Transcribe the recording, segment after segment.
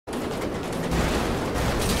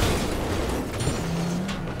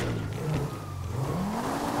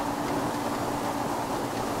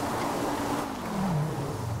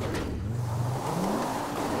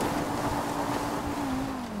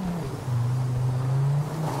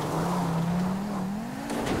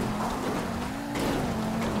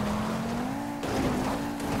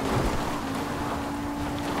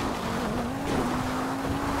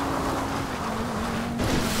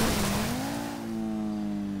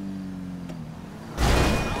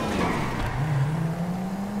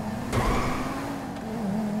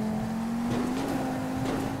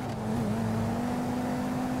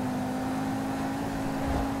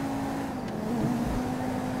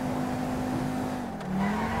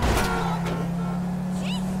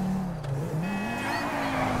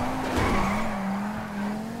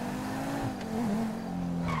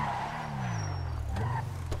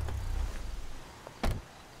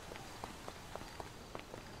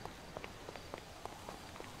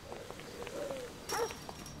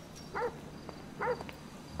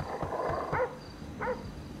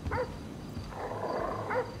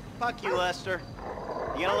Fuck you, Lester.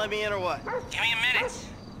 You gonna let me in or what? Give me a minute.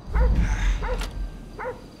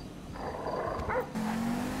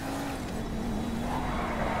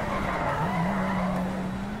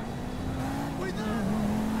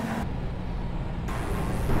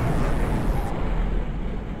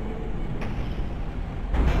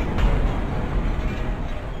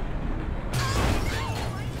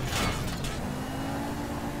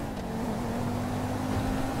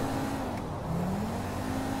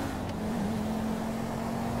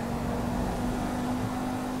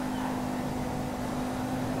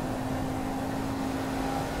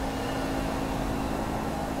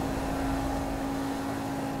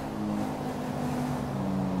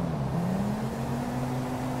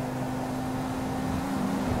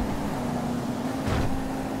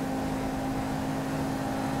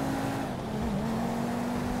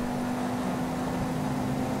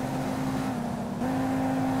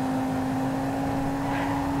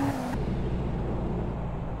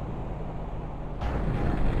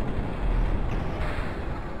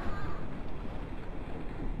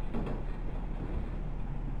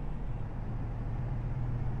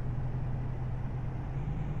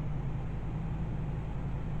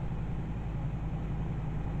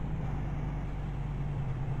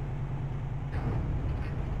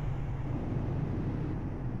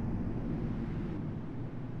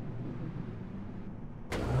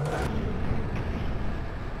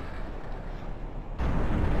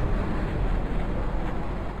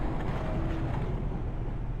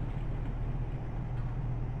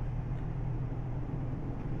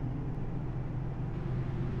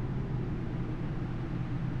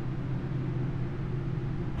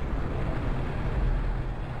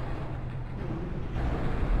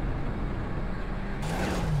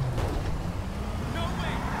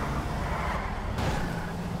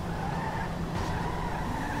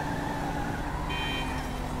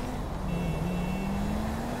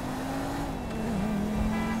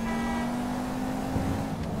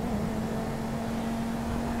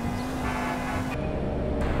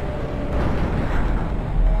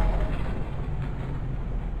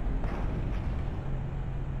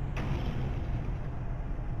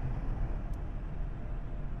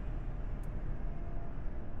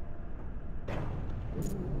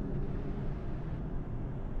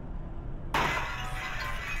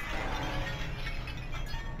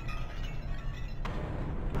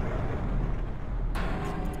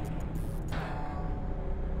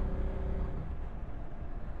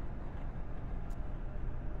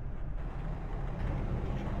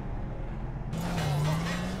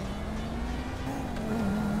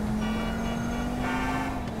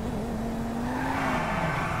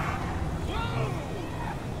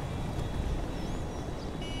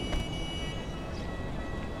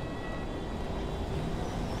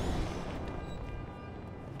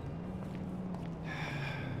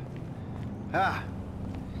 Ah,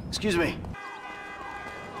 excuse me.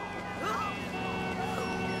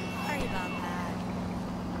 Sorry about that.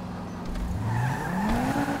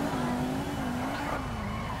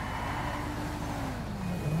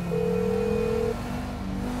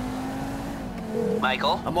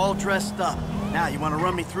 Michael, I'm all dressed up. Now, you want to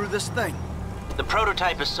run me through this thing? the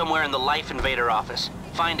prototype is somewhere in the Life Invader office.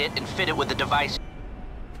 Find it and fit it with the device.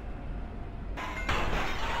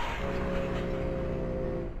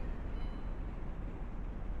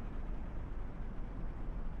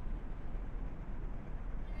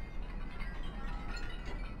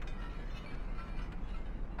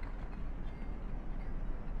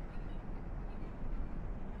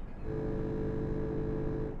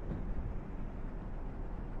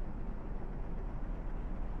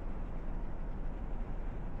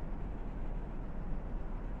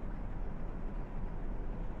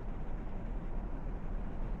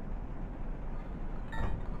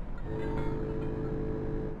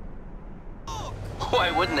 Why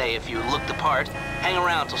wouldn't they if you look the part? Hang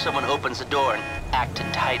around till someone opens the door and act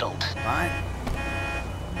entitled. Fine.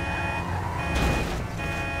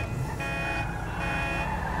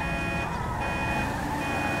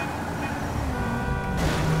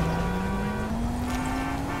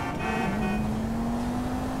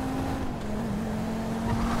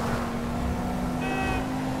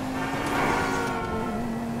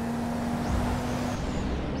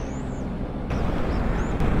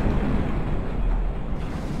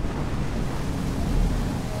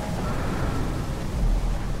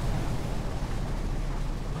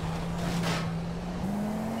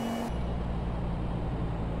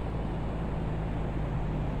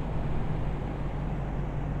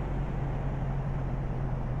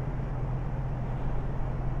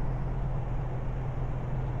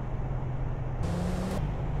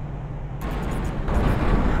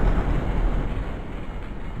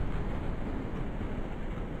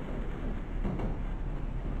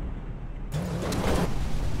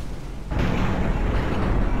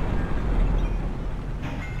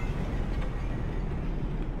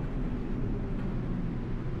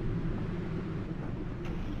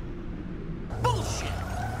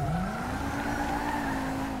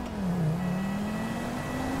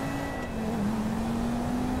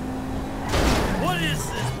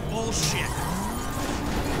 bullshit.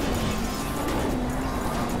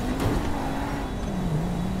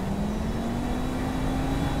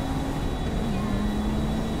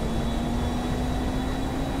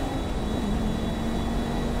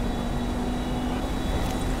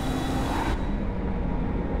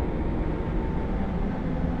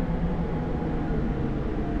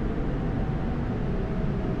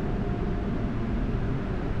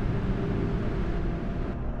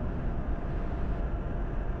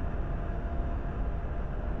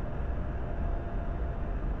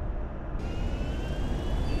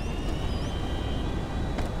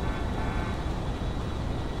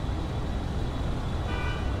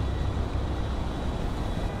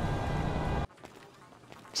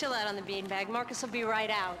 Chill out on the beanbag. Marcus will be right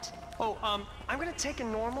out. Oh, I'm gonna take a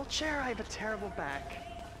normal chair. I have a terrible back.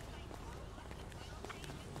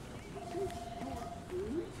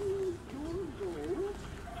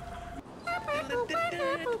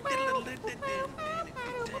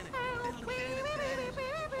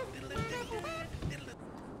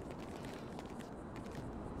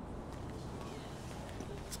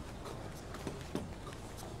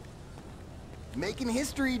 Making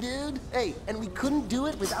history, dude. Hey, and we couldn't do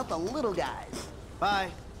it without the little guys. Bye.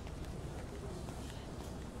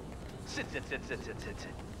 Sit.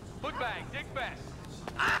 Foot bag, dig fast.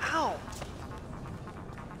 Ow!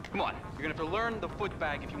 Come on, you're gonna have to learn the foot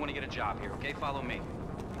bag if you want to get a job here, okay? Follow me.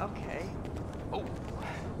 Okay. Oh.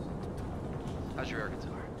 How's your air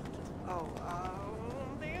guitar? Oh,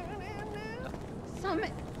 Some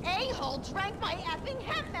a-hole drank my effing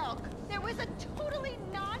hemp milk. There was a totally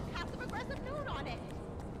non-passive-aggressive note on it.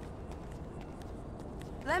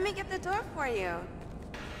 Let me get the door for you.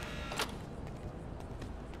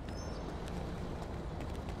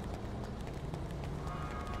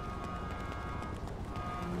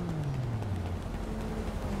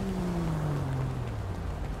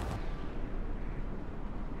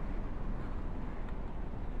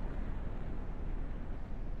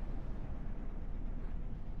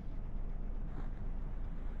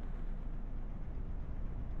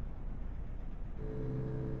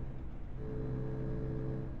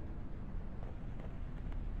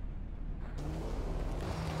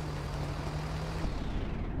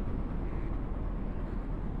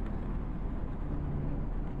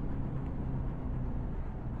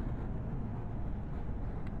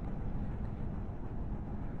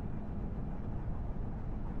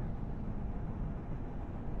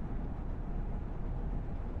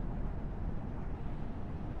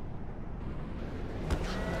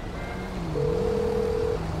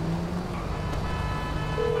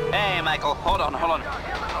 Hey, Michael, hold on.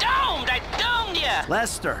 Domed! I domed ya!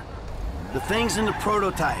 Lester, the thing's in the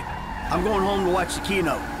prototype. I'm going home to watch the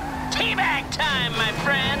keynote. Teabag time, my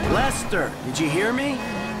friend! Lester, did you hear me?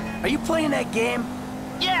 Are you playing that game?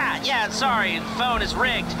 Yeah, sorry, the phone is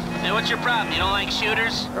rigged. Now, what's your problem? You don't like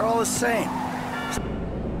shooters? They're all the same.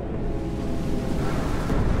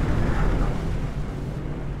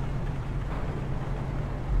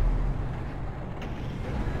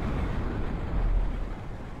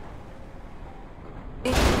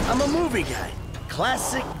 I'm a movie guy.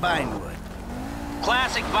 Classic Vinewood.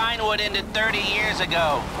 Classic Vinewood ended 30 years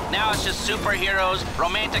ago. Now it's just superheroes,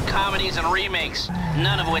 romantic comedies, and remakes,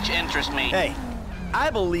 none of which interest me. Hey, I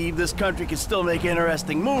believe this country can still make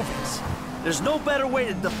interesting movies. There's no better way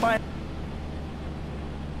to define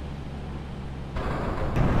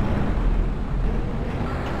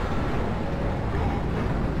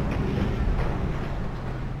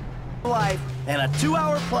life and a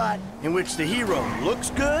 2-hour plot in which the hero looks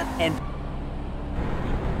good and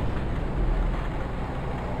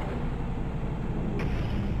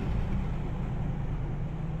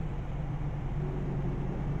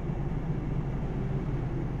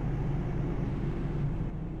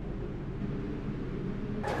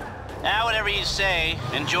whatever you say.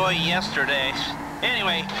 Enjoy yesterday.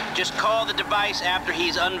 Anyway, just call the device after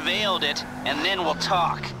he's unveiled it, and then we'll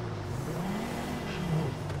talk.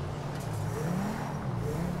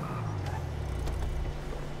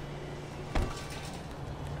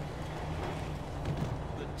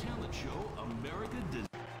 The talent show America Does.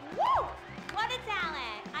 Woo! What a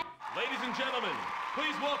talent! Ladies and gentlemen,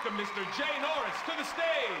 please welcome Mr. Jay Norris to the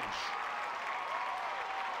stage.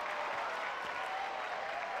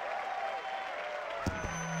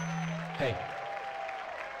 Hey,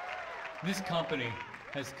 this company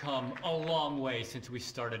has come a long way since we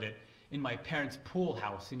started it in my parents' pool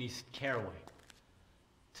house in East Caraway.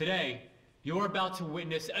 Today, you're about to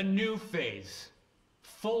witness a new phase.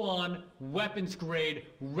 Full-on, weapons-grade,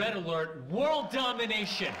 red alert, world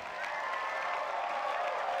domination.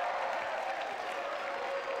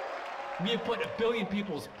 We have put 1 billion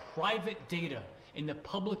people's private data in the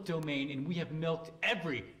public domain, and we have milked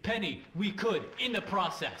every penny we could in the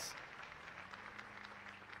process.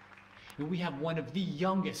 And we have one of the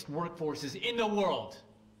youngest workforces in the world.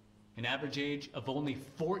 An average age of only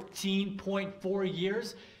 14.4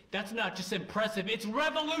 years. That's not just impressive, it's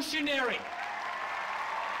revolutionary!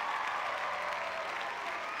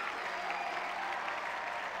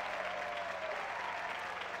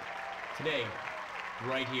 Today,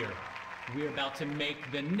 right here, we're about to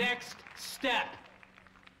make the next step.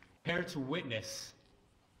 Prepare to witness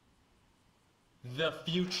the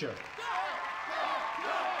future.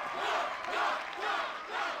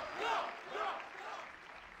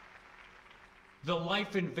 The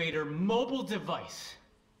Life Invader mobile device.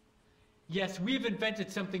 Yes, we've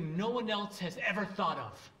invented something no one else has ever thought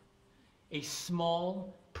of. A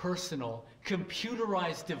small, personal,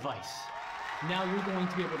 computerized device. Now you're going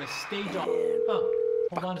to be able to stay docked. Oh,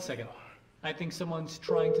 hold on a second. I think someone's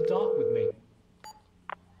trying to dock with me.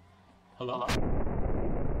 Hello?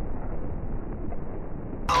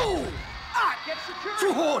 Oh! Ah!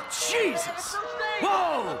 Oh, Jesus!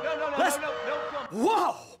 Whoa! No.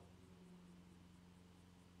 Whoa!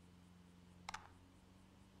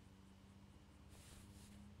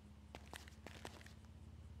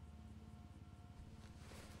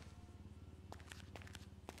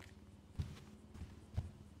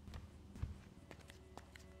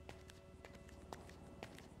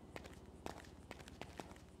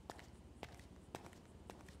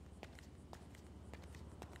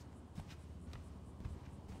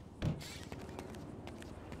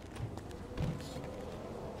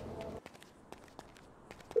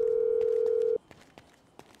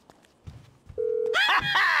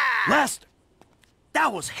 Lester,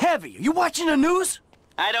 that was heavy. Are you watching the news?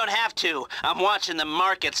 I don't have to. I'm watching the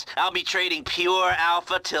markets. I'll be trading pure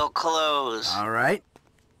alpha till close. All right.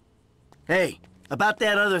 Hey, about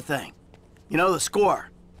that other thing. You know, the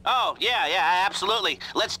score. Oh, yeah, absolutely.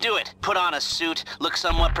 Let's do it. Put on a suit, look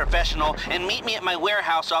somewhat professional, and meet me at my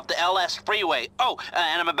warehouse off the LS freeway. Oh,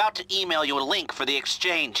 and I'm about to email you a link for the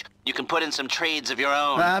exchange. You can put in some trades of your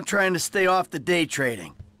own. I'm trying to stay off the day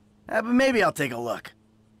trading. But maybe I'll take a look.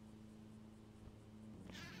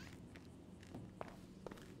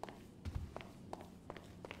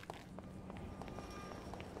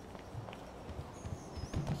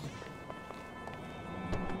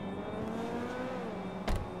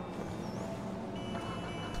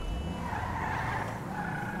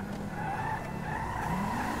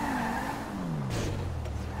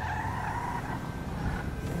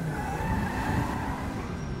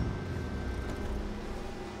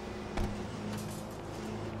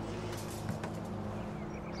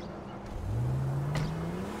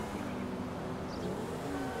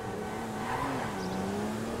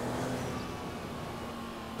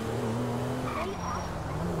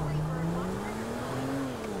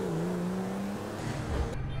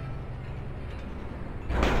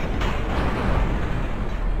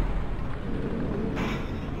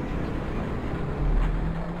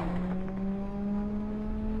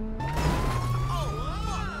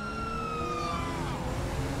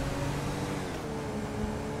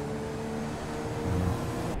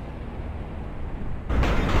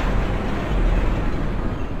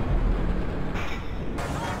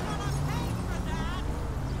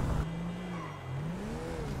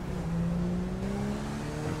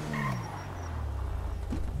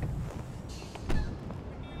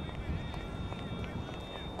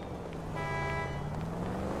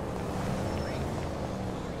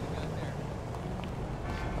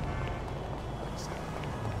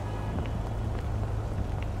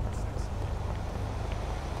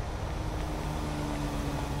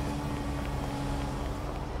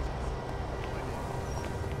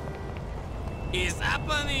 Is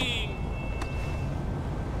happening!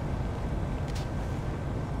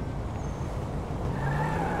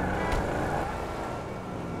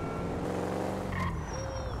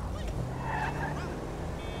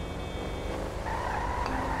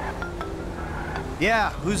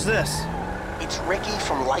 Yeah, who's this? It's Ricky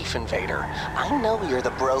from Life Invader. I know you're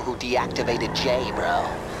the bro who deactivated Jay, bro.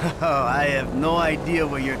 Oh, I have no idea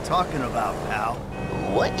what you're talking about, pal.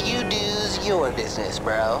 What you do's your business,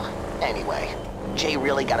 bro. Anyway, Jay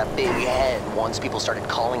really got a big head once people started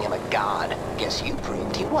calling him a god. Guess you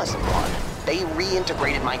proved he wasn't one. They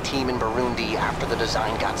reintegrated my team in Burundi after the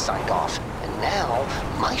design got signed off. And now,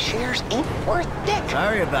 my shares ain't worth dick.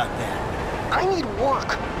 Sorry about that. I need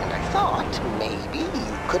work, and I thought maybe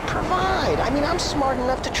you could provide. I mean, I'm smart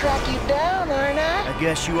enough to track you down, aren't I? I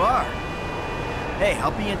guess you are. Hey,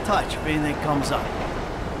 I'll be in touch if anything comes up.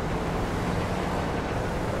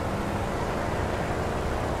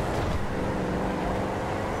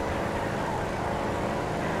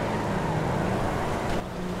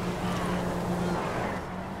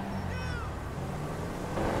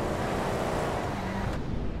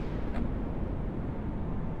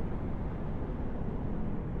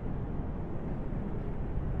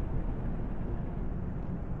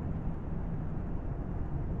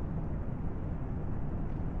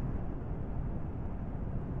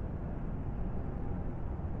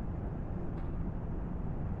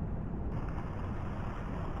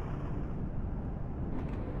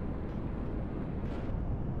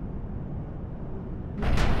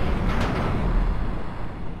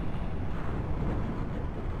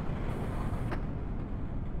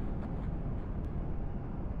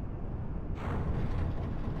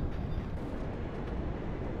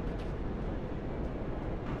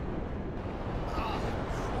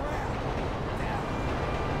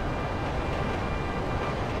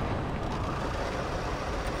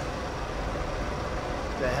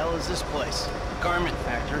 hell is this place? Garment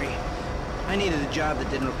factory. I needed a job that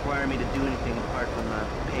didn't require me to do anything apart from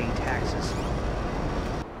paying taxes.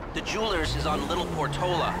 The jeweler's is on Little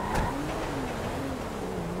Portola.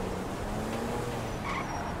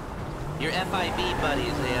 Your FIB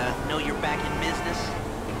buddies, they know you're back in business?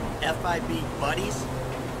 FIB buddies?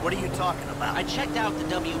 What are you talking about? I checked out the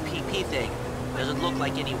WPP thing. Doesn't look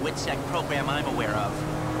like any WITSEC program I'm aware of.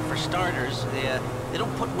 For starters, they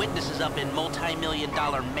don't put witnesses up in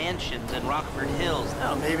multi-million-dollar mansions in Rockford Hills.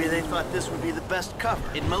 Oh, maybe they thought this would be the best cover.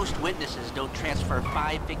 And most witnesses don't transfer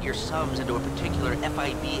five-figure sums into a particular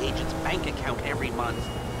FIB agent's bank account every month.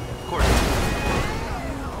 Of course,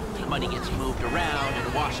 the money gets moved around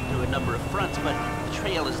and washed through a number of fronts, but the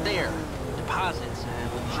trail is there. Deposits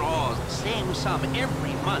and withdrawals, same sum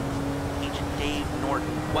every month. Agent Dave Norton,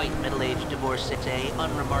 white, middle-aged, divorcee,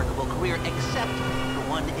 unremarkable career, except for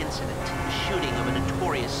one incident, the shooting of a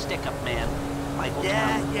notorious stick-up man, Michael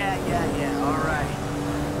Town. Yeah, all right.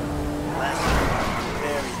 I'm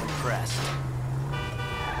very impressed.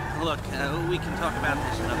 Look, we can talk about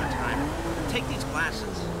this another time. Take these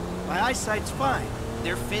glasses. My eyesight's fine.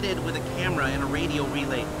 They're fitted with a camera and a radio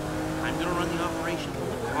relay. I'm gonna run the operation from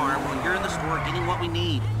the car while you're in the store getting what we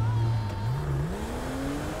need.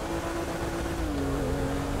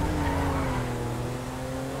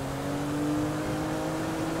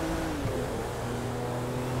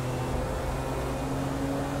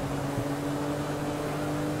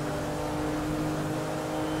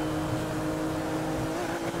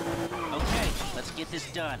 Okay, let's get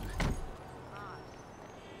this done.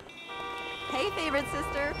 Hey, favorite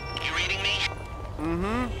sister. You reading me?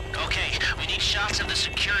 Mm-hmm. Okay, we need shots of the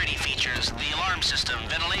security features, the alarm system,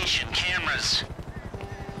 ventilation, cameras.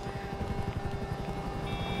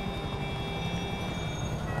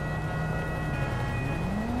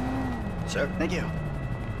 Sir, thank you.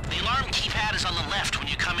 The alarm keypad is on the left when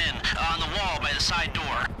you come in, on the wall by the side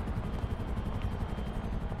door.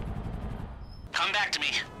 Come back to me.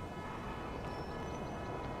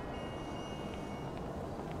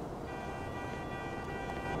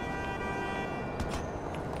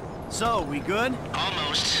 So, we good?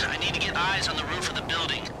 Almost. I need to get eyes on the roof of the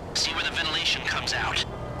building. See where the ventilation comes out.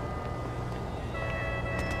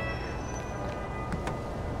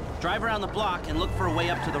 Drive around the block and look for a way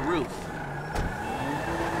up to the roof.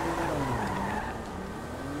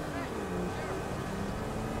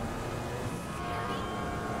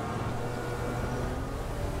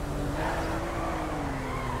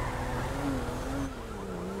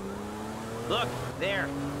 Look, there.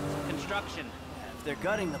 Some construction. If they're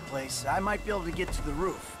gutting the place, I might be able to get to the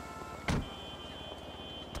roof.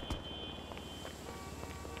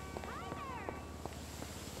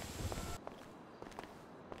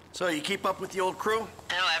 So, you keep up with the old crew?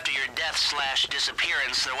 Well, after your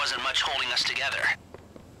death/disappearance, there wasn't much holding us together.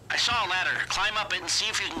 I saw a ladder. Climb up it and see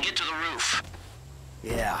if you can get to the roof.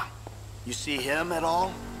 Yeah. You see him at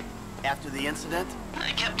all? After the incident?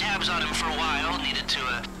 I kept tabs on him for a while. Needed to,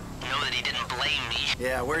 know that he didn't blame me.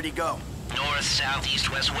 Yeah, where'd he go? North, south, east,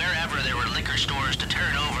 west, wherever there were liquor stores to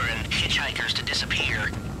turn over and hitchhikers to disappear.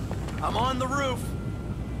 I'm on the roof.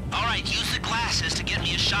 All right, use the glasses to get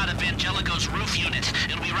me a shot of Angelico's roof unit.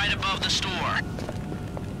 It'll be right above the store.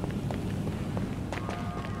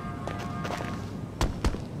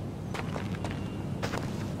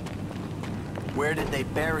 Where did they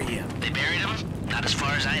bury him? They buried him? Not as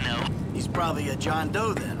far as I know. He's probably a John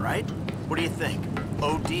Doe then, right? What do you think?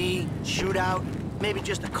 OD? Shootout? Maybe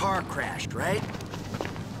just a car crashed, right?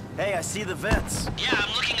 Hey, I see the vents. Yeah,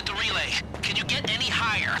 I'm looking at the relay. Can you get any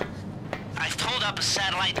higher? I've pulled up a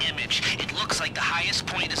satellite image. It looks like the highest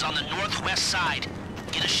point is on the northwest side.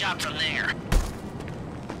 Get a shot from there.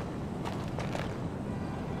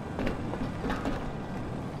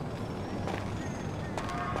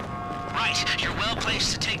 Right, you're well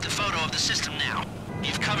placed to take the photo of the system now.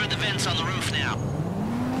 You've covered the vents on the roof now.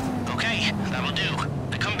 Okay, that'll do.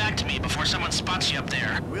 Now come back to me before someone spots you up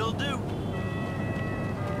there. Will do.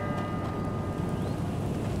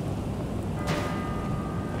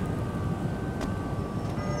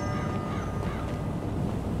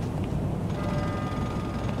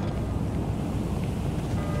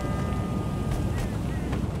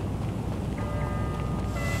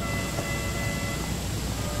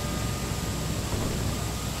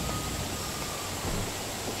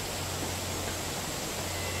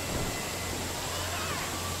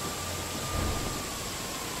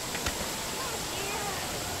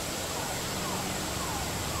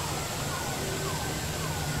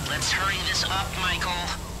 Let's hurry this up, Michael.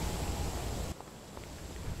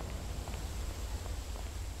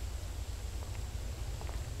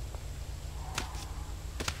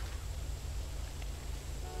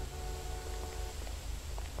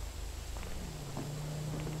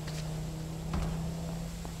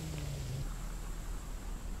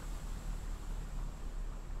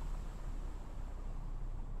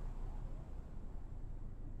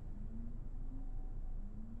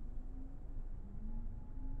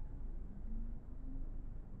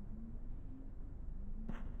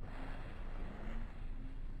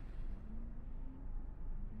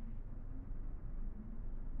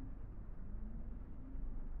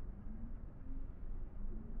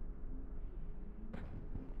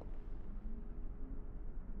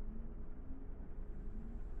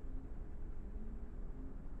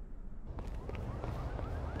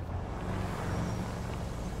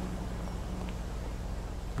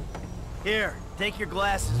 Here, take your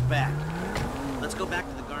glasses back. Let's go back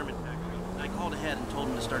to the garment factory. I called ahead and told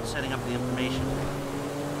him to start setting up the information.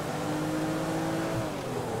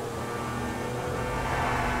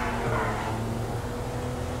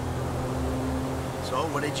 So,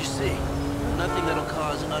 what did you see? Nothing that'll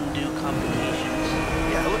cause undue complications.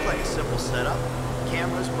 Yeah, it looked like a simple setup.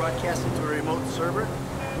 Cameras broadcasting to a remote server.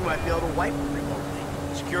 You might be able to wipe it remotely.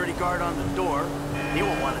 Security guard on the door. He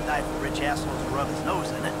won't want to die for rich assholes to rub his nose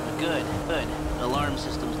in it. Good, good. The alarm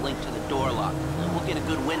system's linked to the door lock. We'll get a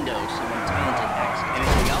good window if someone talented hacks it.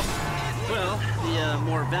 Anything else? Well, the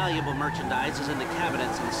more valuable merchandise is in the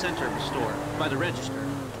cabinets in the center of the store, by the register.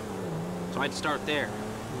 So I'd start there.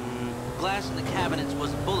 Glass in the cabinets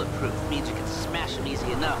wasn't bulletproof, means you can smash them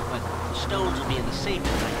easy enough, but the stones will be in the safe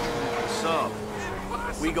at night. So,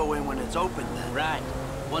 we go in when it's open then. Right.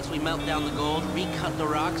 Once we melt down the gold, recut the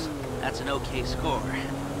rocks, that's an okay score.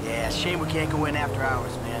 Yeah, shame we can't go in after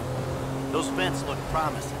hours, man. Those vents look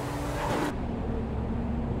promising.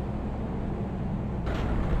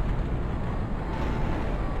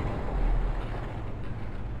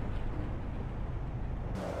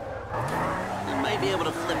 Be able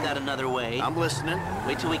to flip that another way. I'm listening.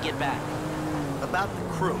 Wait till we get back. About the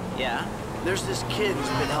crew. Yeah? There's this kid who's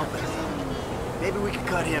been helping me. Maybe we could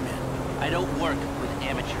cut him in. I don't work with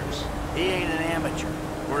amateurs. He ain't an amateur.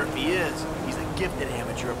 Or if he is, he's a gifted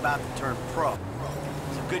amateur about to turn pro.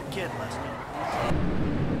 He's a good kid, Lester.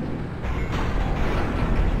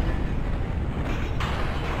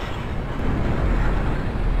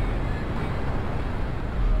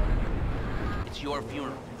 It's your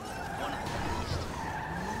funeral.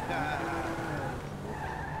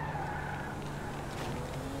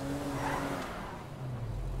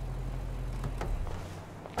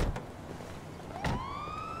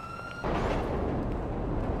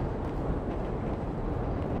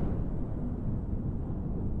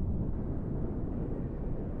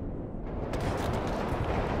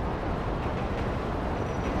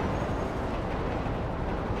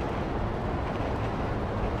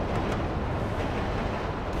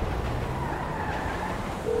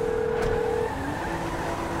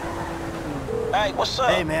 Hey, what's up?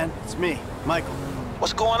 Hey, man, it's me, Michael.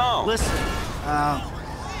 What's going on? Listen,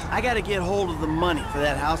 I gotta get hold of the money for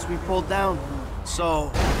that house we pulled down.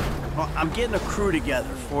 So, well, I'm getting a crew together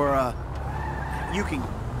for, you can